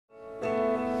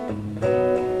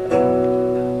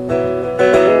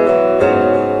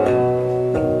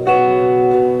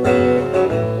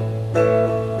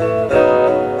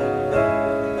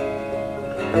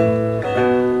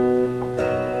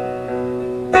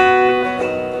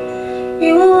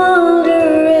You wander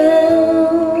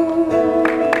around,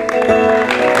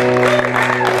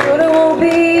 but it won't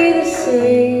be the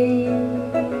same.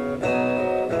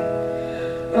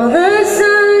 All the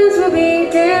signs will be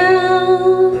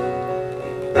down.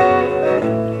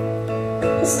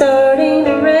 It's starting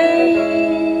to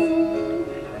rain.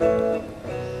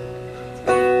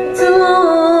 It's a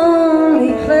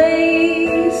lonely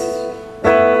place.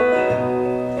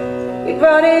 You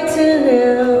brought it to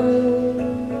now.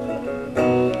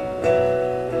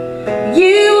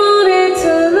 You wanted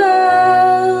to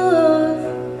love,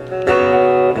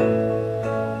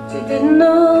 but you didn't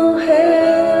know how.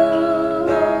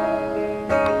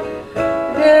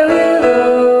 There will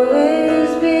always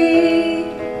be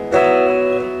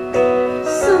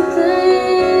something.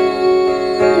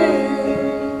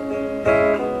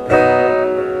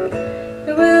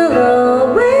 There will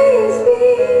always be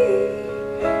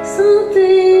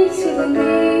something to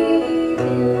believe in.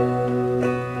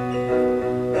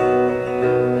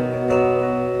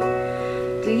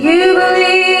 Do you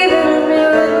believe in a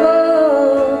miracle,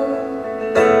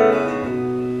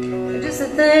 or just the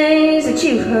things that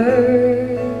you've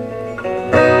heard?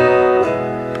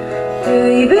 Do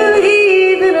you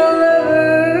believe in a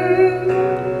lover,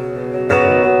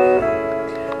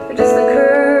 or just the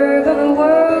curve of the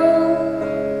world?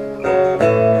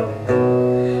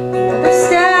 Another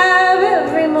stab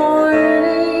every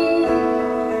morning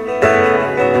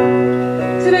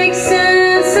to make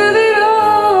sense of it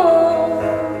all.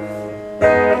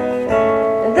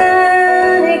 And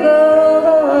then you go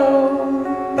home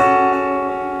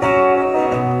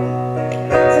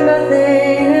to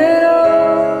nothing at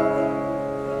all.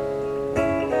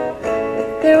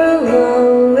 There will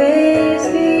always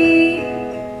be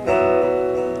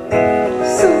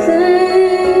something.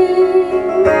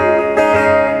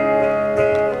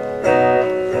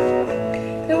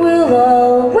 There will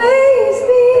always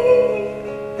be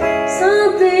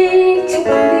something to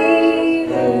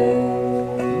believe in.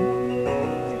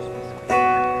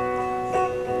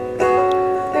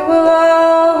 There will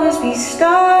always be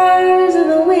stars in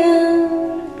the wind,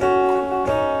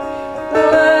 the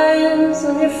lines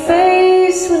on your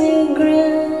face when you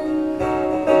grin,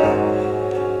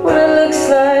 when it looks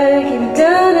like you've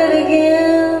done it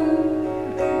again,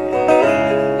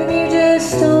 and you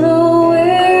just don't know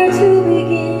where to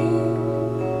begin.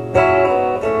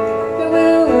 There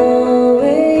will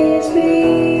always be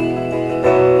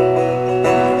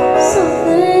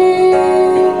something.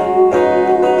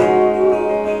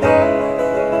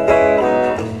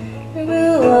 There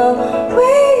will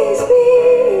always be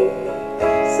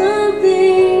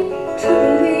something to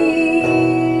believe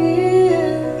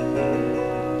in.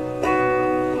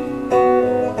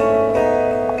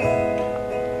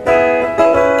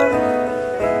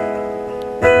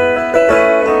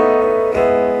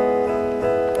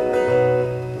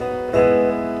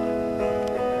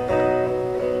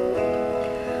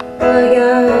 I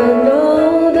got no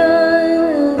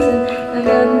diamonds and I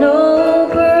got no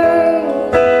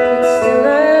pearls, but still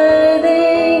I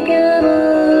think I'm a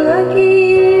lucky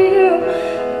girl.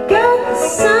 I got the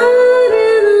sun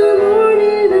in the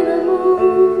morning and the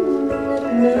moon at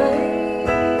night.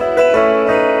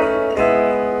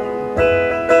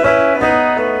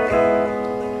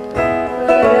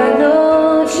 I got no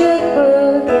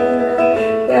checkbook and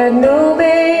I got no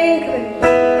bank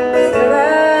card. Still I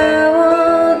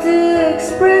want to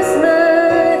express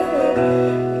nothing.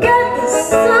 Got the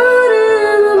sun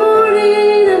in the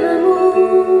morning and the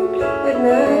moon at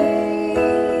night.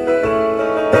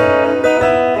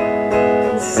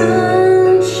 And sunshine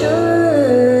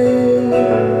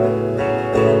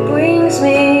brings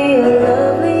me a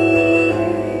lovely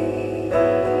day.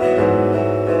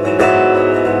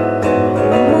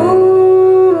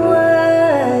 Moonlight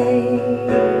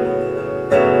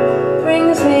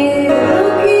brings me the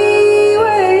Milky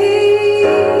Way.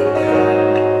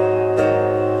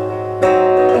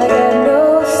 I got no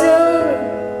silver,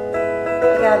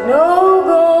 I got no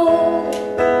gold,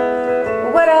 but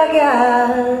what I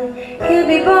got